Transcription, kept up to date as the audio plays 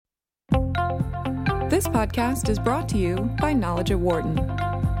This podcast is brought to you by Knowledge at Wharton.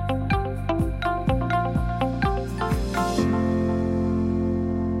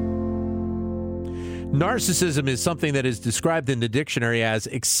 Narcissism is something that is described in the dictionary as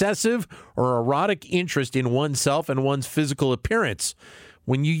excessive or erotic interest in oneself and one's physical appearance.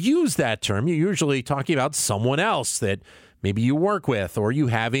 When you use that term, you're usually talking about someone else that maybe you work with or you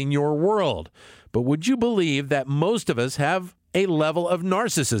have in your world. But would you believe that most of us have a level of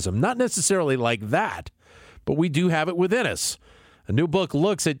narcissism? Not necessarily like that, but we do have it within us. A new book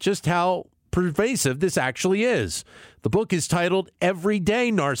looks at just how pervasive this actually is. The book is titled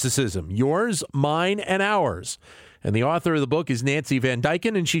Everyday Narcissism, Yours, Mine, and Ours. And the author of the book is Nancy Van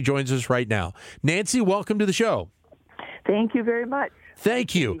Dyken, and she joins us right now. Nancy, welcome to the show. Thank you very much.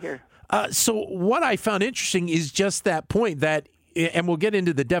 Thank you. So what I found interesting is just that point that, and we'll get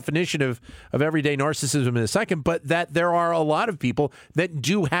into the definition of everyday narcissism in a second, but that there are a lot of people that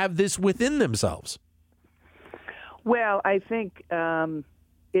do have this within themselves. Well, I think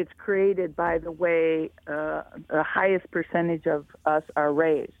it's created by the way the highest percentage of us are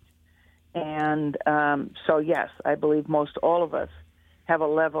raised. And so, yes, I believe most all of us have a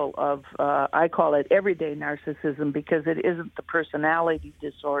level of, I call it everyday narcissism, because it isn't the personality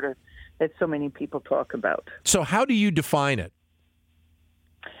disorder that so many people talk about. So how do you define it?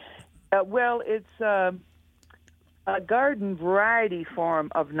 Well, it's a garden variety form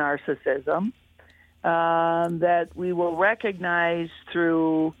of narcissism that we will recognize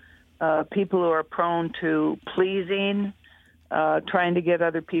through people who are prone to pleasing, trying to get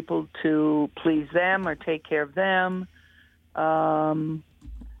other people to please them or take care of them.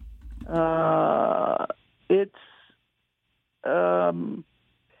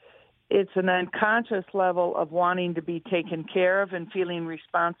 It's an unconscious level of wanting to be taken care of and feeling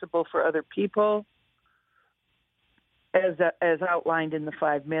responsible for other people, as outlined in the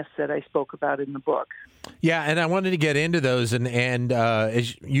 5 myths that I spoke about in the book. Yeah, and I wanted to get into those, and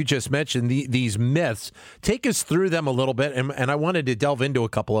as you just mentioned, these myths. Take us through them a little bit, and I wanted to delve into a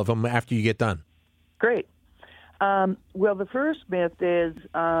couple of them after you get done. Great. Well, the first myth is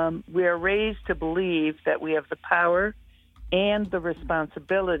we are raised to believe that we have the power and the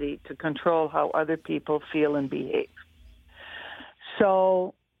responsibility to control how other people feel and behave.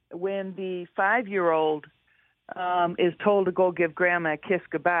 So when the 5-year-old is told to go give Grandma a kiss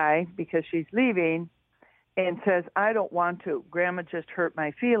goodbye because she's leaving and says, I don't want to. Grandma just hurt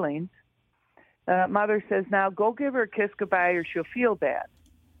my feelings. Mother says, now go give her a kiss goodbye or she'll feel bad.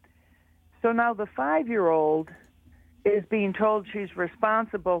 So now the 5-year-old is being told she's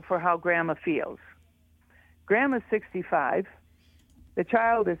responsible for how Grandma feels. Grandma's 65, the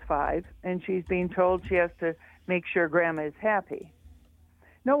child is 5, and she's being told she has to make sure Grandma is happy.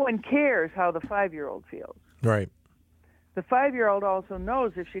 No one cares how the 5-year-old feels. Right. The 5-year-old also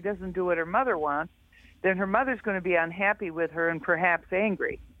knows if she doesn't do what her mother wants, then her mother's going to be unhappy with her and perhaps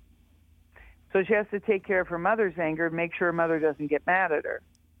angry. So she has to take care of her mother's anger and make sure her mother doesn't get mad at her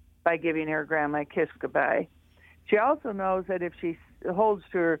by giving her Grandma a kiss goodbye. She also knows that if she holds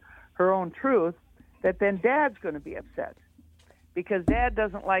to her own truth, that then Dad's going to be upset because Dad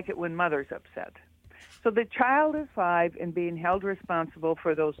doesn't like it when Mother's upset. So the child is 5 and being held responsible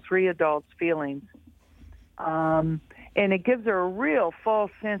for those 3 adults' feelings. And it gives her a real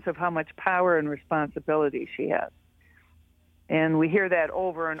false sense of how much power and responsibility she has. And we hear that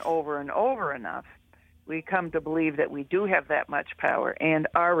over and over and over enough. We come to believe that we do have that much power and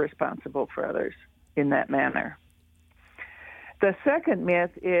are responsible for others in that manner. The second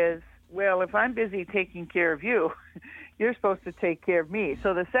myth is, well, if I'm busy taking care of you, you're supposed to take care of me.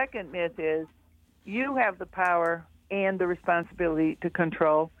 So the second myth is you have the power and the responsibility to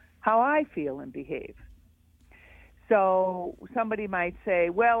control how I feel and behave. So somebody might say,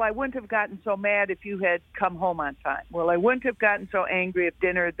 well, I wouldn't have gotten so mad if you had come home on time. Well, I wouldn't have gotten so angry if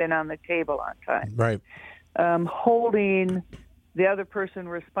dinner had been on the table on time. Right. Holding the other person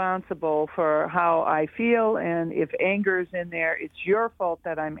responsible for how I feel, and if anger is in there, it's your fault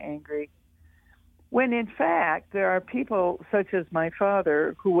that I'm angry. When in fact, there are people such as my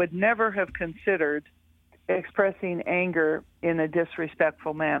father who would never have considered expressing anger in a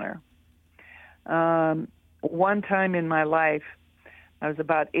disrespectful manner. One time in my life, I was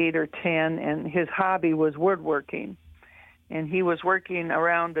about 8 or 10, and his hobby was woodworking. And he was working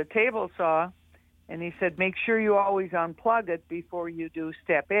around a table saw, and he said, make sure you always unplug it before you do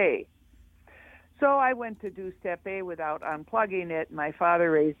step A. So I went to do step A without unplugging it, and my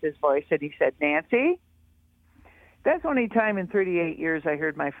father raised his voice, and he said, Nancy? That's the only time in 38 years I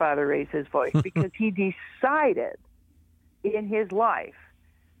heard my father raise his voice, because he decided in his life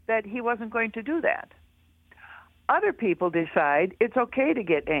that he wasn't going to do that. Other people decide it's okay to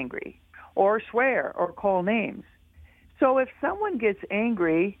get angry. or swear or call names. So if someone gets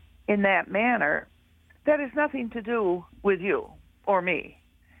angry in that manner, that has nothing to do with you or me.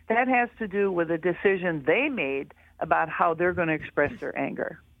 That has to do with a decision they made about how they're going to express their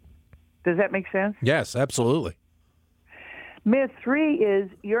anger. Does that make sense? Yes, absolutely. Myth 3 is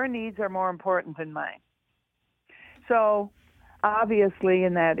your needs are more important than mine. So obviously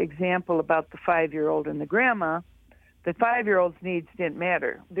in that example about the 5-year-old and the grandma, the 5-year-old's needs didn't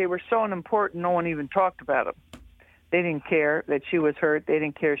matter. They were so unimportant, no one even talked about them. They didn't care that she was hurt. They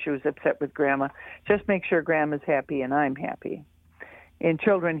didn't care she was upset with Grandma. Just make sure Grandma's happy and I'm happy. And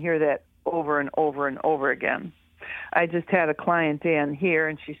children hear that over and over and over again. I just had a client in here,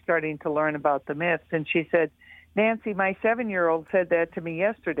 and she's starting to learn about the myths, and she said, Nancy, my 7-year-old said that to me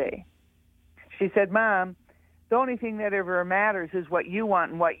yesterday. She said, Mom, the only thing that ever matters is what you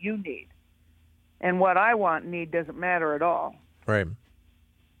want and what you need. And what I want and need doesn't matter at all. Right.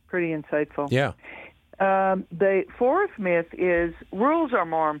 Pretty insightful. Yeah. The fourth myth is rules are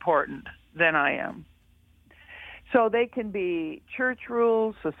more important than I am. So they can be church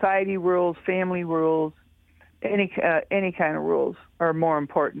rules, society rules, family rules, any kind of rules are more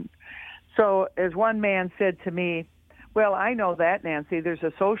important. So as one man said to me, well, I know that, Nancy. There's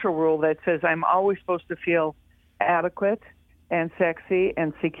a social rule that says I'm always supposed to feel adequate and sexy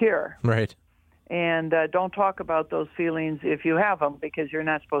and secure. Right. And don't talk about those feelings if you have them, because you're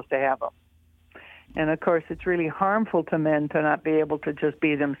not supposed to have them. And, of course, it's really harmful to men to not be able to just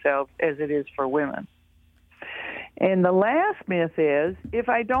be themselves as it is for women. And the last myth is, if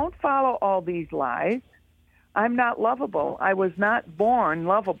I don't follow all these lies, I'm not lovable. I was not born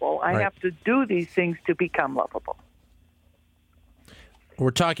lovable. I Right. have to do these things to become lovable. We're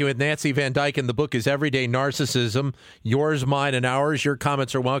talking with Nancy Van Dyken. The book is Everyday Narcissism, Yours, Mine, and Ours. Your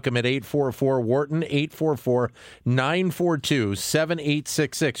comments are welcome at 844-WHARTON,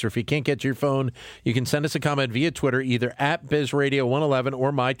 844-942-7866. Or if you can't get to your phone, you can send us a comment via Twitter, either at BizRadio111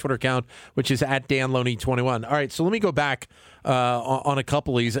 or my Twitter account, which is at DanLoney21. All right, so let me go back on a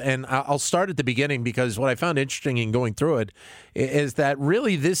couple of these, and I'll start at the beginning, because what I found interesting in going through it is that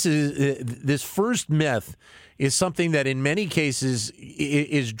really this first myth is something that in many cases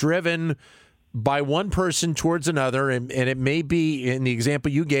is driven by one person towards another, and it may be, in the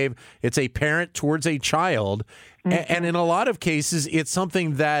example you gave, it's a parent towards a child, and in a lot of cases, it's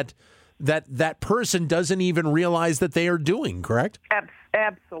something that person doesn't even realize that they are doing, correct?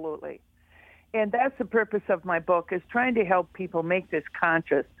 Absolutely. And that's the purpose of my book, is trying to help people make this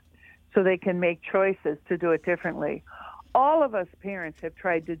conscious so they can make choices to do it differently. All of us parents have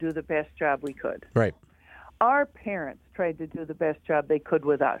tried to do the best job we could. Right. Our parents tried to do the best job they could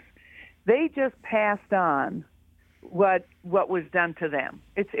with us. They just passed on what was done to them.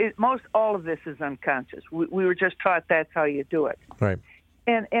 Most all of this is unconscious. We were just taught that's how you do it. Right.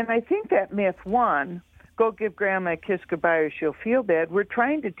 And I think that myth one, go give Grandma a kiss goodbye or she'll feel bad, we're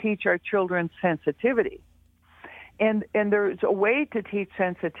trying to teach our children sensitivity. And there's a way to teach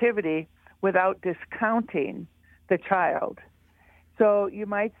sensitivity without discounting the child. So you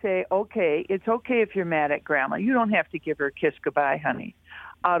might say, okay, it's okay if you're mad at Grandma. You don't have to give her a kiss goodbye, honey.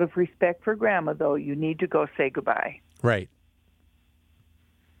 Out of respect for Grandma, though, you need to go say goodbye. Right.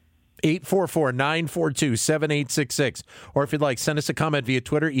 844-942-7866. Or if you'd like, send us a comment via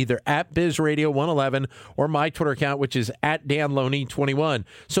Twitter, either at BizRadio111 or my Twitter account, which is at DanLoney21.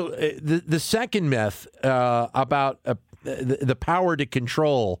 So the second myth about the power to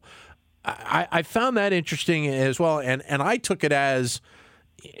control, I found that interesting as well, and I took it as,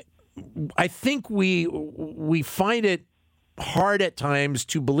 I think we find it hard at times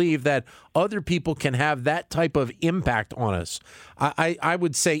to believe that other people can have that type of impact on us. I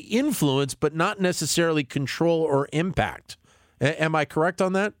would say influence, but not necessarily control or impact. Am I correct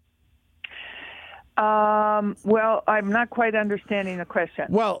on that? Well, I'm not quite understanding the question.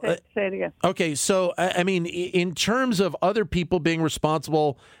 Well, say it again. Okay, so I mean, in terms of other people being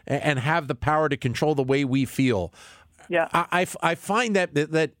responsible and have the power to control the way we feel, yeah, I find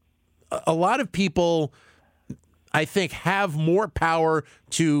that a lot of people, I think, have more power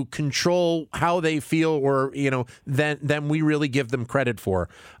to control how they feel, or than we really give them credit for.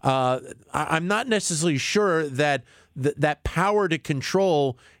 I'm not necessarily sure that that power to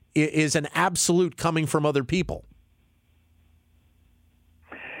control is an absolute coming from other people.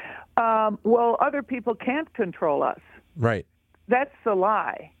 Well, other people can't control us. Right. That's the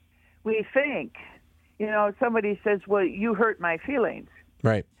lie. We think, somebody says, well, you hurt my feelings.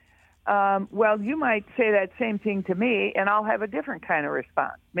 Right. Well, you might say that same thing to me, and I'll have a different kind of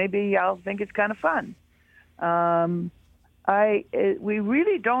response. Maybe I'll think it's kind of fun. We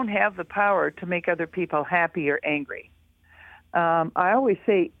really don't have the power to make other people happy or angry. I always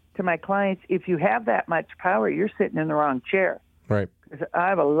say to my clients, if you have that much power, you're sitting in the wrong chair. Right. I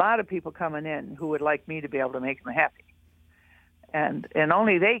have a lot of people coming in who would like me to be able to make them happy. And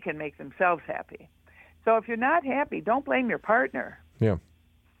only they can make themselves happy. So if you're not happy, don't blame your partner. Yeah.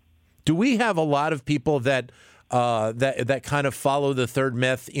 Do we have a lot of people that that kind of follow the third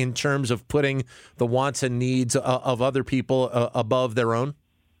myth in terms of putting the wants and needs of other people above their own?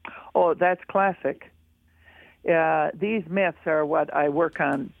 Oh, that's classic. These myths are what I work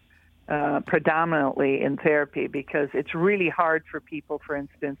on predominantly in therapy, because it's really hard for people, for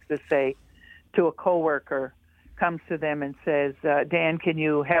instance, to say to a coworker, comes to them and says, Dan, can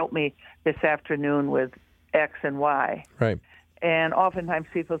you help me this afternoon with X and Y? Right. And oftentimes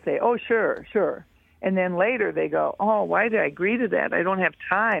people say, oh, sure. And then later they go, oh, why did I agree to that? I don't have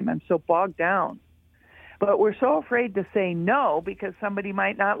time. I'm so bogged down. But we're so afraid to say no because somebody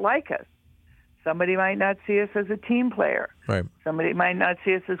might not like us. Somebody might not see us as a team player. Right. Somebody might not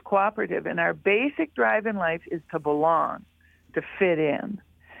see us as cooperative. And our basic drive in life is to belong, to fit in.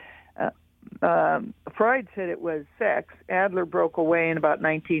 Freud said it was sex. Adler broke away in about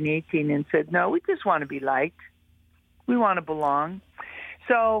 1918 and said, no, we just want to be liked. We want to belong.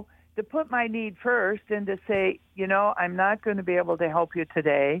 So to put my need first and to say, I'm not going to be able to help you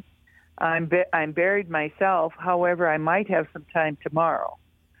today. I'm buried myself. However, I might have some time tomorrow.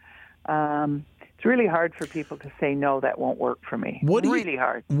 It's really hard for people to say, no, that won't work for me. Really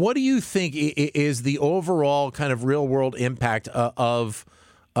hard. What do you think is the overall kind of real world impact of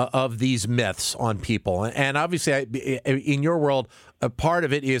these myths on people? And obviously, in your world, a part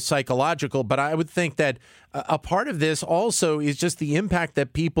of it is psychological, but I would think that a part of this also is just the impact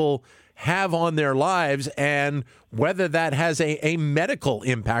that people have on their lives and whether that has a medical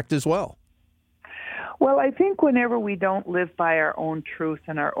impact as well. Well, I think whenever we don't live by our own truth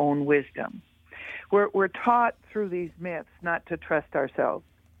and our own wisdom, we're taught through these myths not to trust ourselves,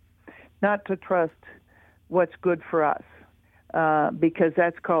 not to trust what's good for us. Because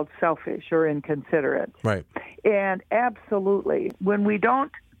that's called selfish or inconsiderate. Right. And absolutely, when we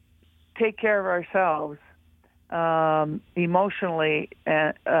don't take care of ourselves emotionally,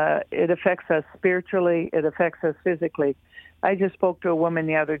 it affects us spiritually, it affects us physically. I just spoke to a woman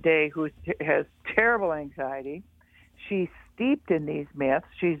the other day who has terrible anxiety. She's steeped in these myths.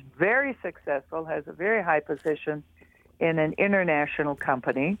 She's very successful, has a very high position in an international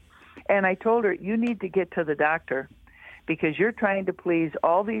company. And I told her, you need to get to the doctor, because you're trying to please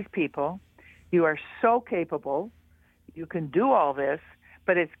all these people. You are so capable. You can do all this,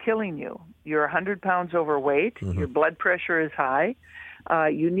 but it's killing you. You're 100 pounds overweight. Mm-hmm. Your blood pressure is high.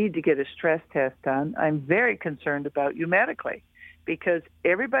 You need to get a stress test done. I'm very concerned about you medically, because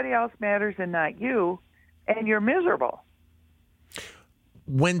everybody else matters and not you, and you're miserable.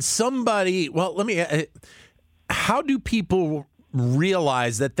 When somebody, how do people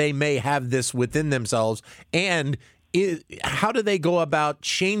realize that they may have this within themselves, and how do they go about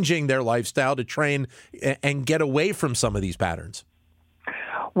changing their lifestyle to train and get away from some of these patterns?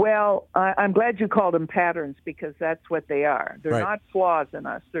 Well, I'm glad you called them patterns, because that's what they are. They're not flaws in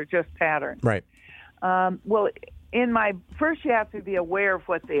us. They're just patterns. Right. First you have to be aware of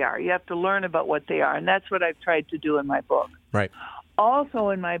what they are. You have to learn about what they are, and that's what I've tried to do in my book. Right. Also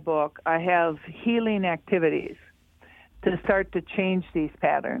in my book, I have healing activities to start to change these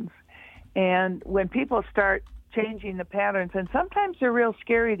patterns. And when people start changing the patterns, and sometimes they're real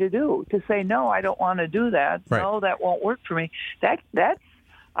scary to do, to say, no, I don't want to do that. Right. No, that won't work for me.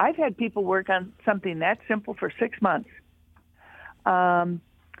 I've had people work on something that simple for 6 months.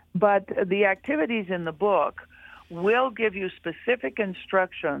 But the activities in the book will give you specific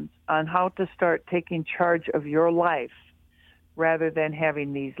instructions on how to start taking charge of your life rather than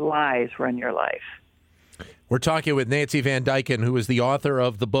having these lies run your life. We're talking with Nancy Van Dyken, who is the author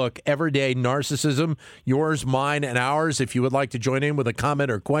of the book, Everyday Narcissism, Yours, Mine, and Ours. If you would like to join in with a comment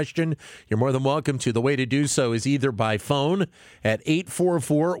or question, you're more than welcome to. The way to do so is either by phone at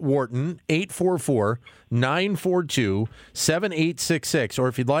 844-WHARTON, 844-942-7866. Or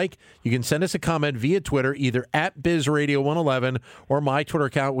if you'd like, you can send us a comment via Twitter, either at BizRadio111 or my Twitter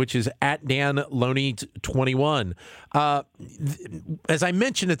account, which is at DanLoney21. As I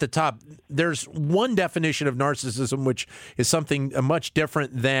mentioned at the top, there's one definition of narcissism, which is something much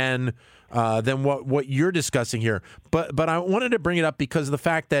different than what you're discussing here. But I wanted to bring it up because of the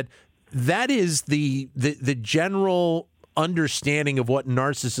fact that is the general understanding of what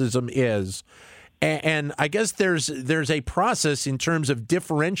narcissism is. And I guess there's a process in terms of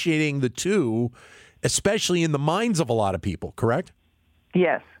differentiating the two, especially in the minds of a lot of people, correct?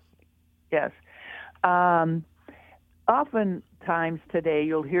 Yes. Oftentimes today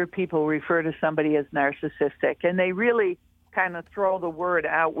you'll hear people refer to somebody as narcissistic, and they really kind of throw the word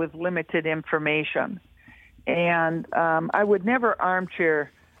out with limited information. And I would never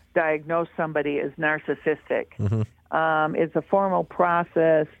armchair diagnose somebody as narcissistic. It's a formal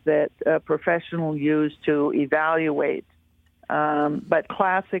process that a professional use to evaluate. But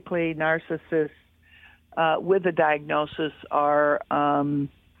classically, narcissists with a diagnosis are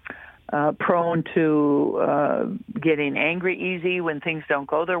prone to getting angry easy when things don't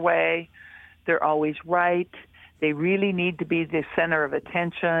go their way. They're always right. They really need to be the center of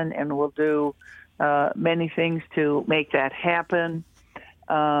attention and will do many things to make that happen.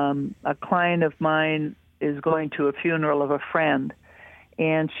 A client of mine is going to a funeral of a friend,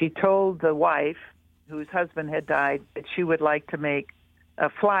 and she told the wife, whose husband had died, that she would like to make a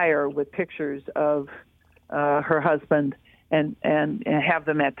flyer with pictures of her husband and have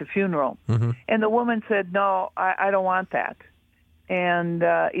them at the funeral. And the woman said, no, I don't want that. And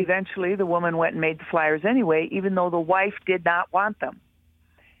eventually the woman went and made the flyers anyway, even though the wife did not want them.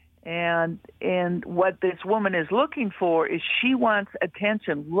 And what this woman is looking for is she wants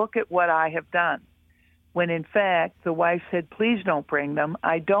attention. Look at what I have done. When in fact, the wife said, please don't bring them.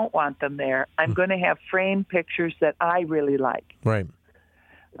 I don't want them there. I'm going to have framed pictures that I really like. Right.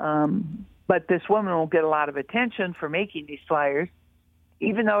 But this woman will get a lot of attention for making these flyers,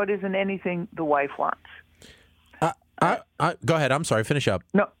 even though it isn't anything the wife wants. Go ahead. I'm sorry. Finish up.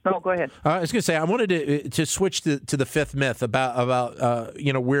 No, go ahead. I was going to say, I wanted to switch to the fifth myth about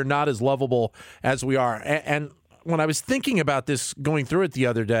we're not as lovable as we are. And when I was thinking about this, going through it the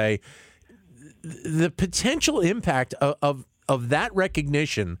other day, the potential impact of that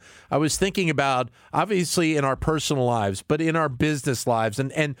recognition, I was thinking about, obviously, in our personal lives, but in our business lives.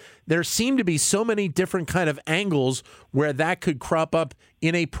 And there seem to be so many different kind of angles where that could crop up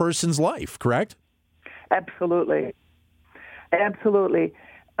in a person's life, correct? Absolutely. Absolutely.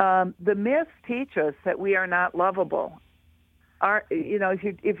 The myths teach us that we are not lovable.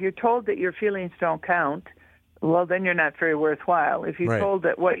 If you're told that your feelings don't count, well, then you're not very worthwhile. If you're told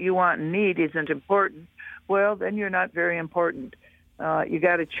that what you want and need isn't important, well, then you're not very important. You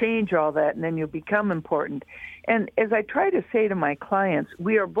got to change all that, and then you'll become important. And as I try to say to my clients,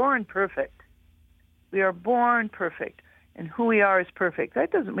 we are born perfect. We are born perfect, and who we are is perfect.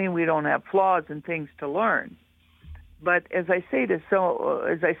 That doesn't mean we don't have flaws and things to learn. But as I say to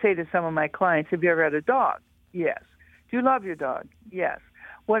some of my clients, have you ever had a dog? Yes. Do you love your dog? Yes.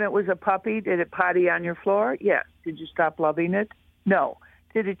 When it was a puppy, did it potty on your floor? Yes. Did you stop loving it? No.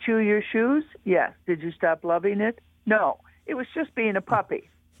 Did it chew your shoes? Yes. Did you stop loving it? No. It was just being a puppy.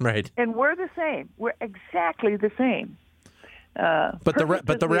 Right. And we're the same. We're exactly the same. But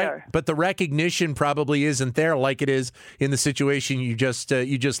the recognition probably isn't there like it is in the situation you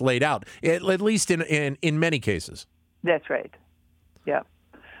just laid out. At least in many cases. That's right. Yeah.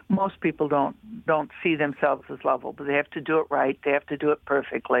 Most people don't see themselves as lovable, but they have to do it right. They have to do it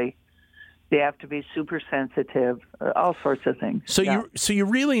perfectly. They have to be super sensitive, all sorts of things. So you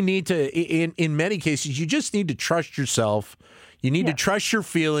really need to, in many cases, you just need to trust yourself. You need to trust your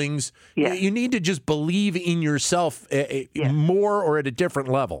feelings. Yes. You need to just believe in yourself more or at a different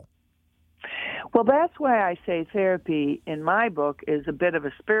level. Well, that's why I say therapy in my book is a bit of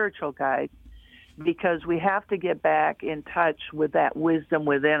a spiritual guide, because we have to get back in touch with that wisdom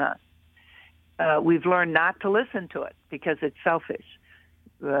within us. We've learned not to listen to it because it's selfish.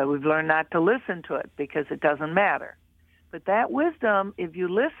 We've learned not to listen to it because it doesn't matter. But that wisdom, if you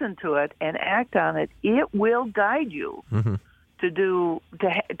listen to it and act on it, it will guide you to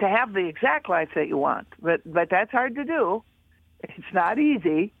have the exact life that you want. But that's hard to do. It's not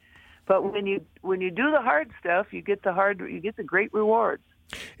easy. But when you do the hard stuff, you get the great rewards.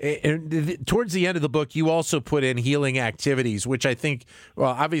 And towards the end of the book, you also put in healing activities, which I think,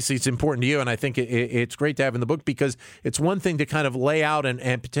 well, obviously it's important to you, and I think it's great to have in the book because it's one thing to kind of lay out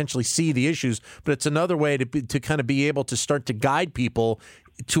and potentially see the issues, but it's another way to kind of be able to start to guide people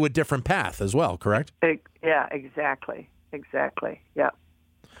to a different path as well, correct? Yeah, exactly. Yeah.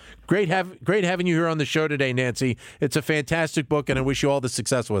 Great having you here on the show today, Nancy. It's a fantastic book, and I wish you all the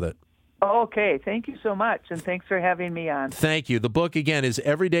success with it. Okay, thank you so much, and thanks for having me on. Thank you. The book, again, is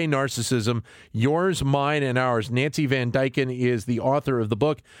Everyday Narcissism, Yours, Mine, and Ours. Nancy Van Dyken is the author of the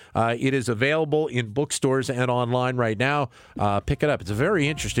book. It is available in bookstores and online right now. Pick it up. It's a very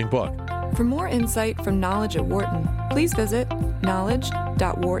interesting book. For more insight from Knowledge at Wharton, please visit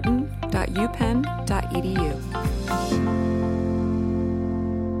knowledge.wharton.upenn.edu.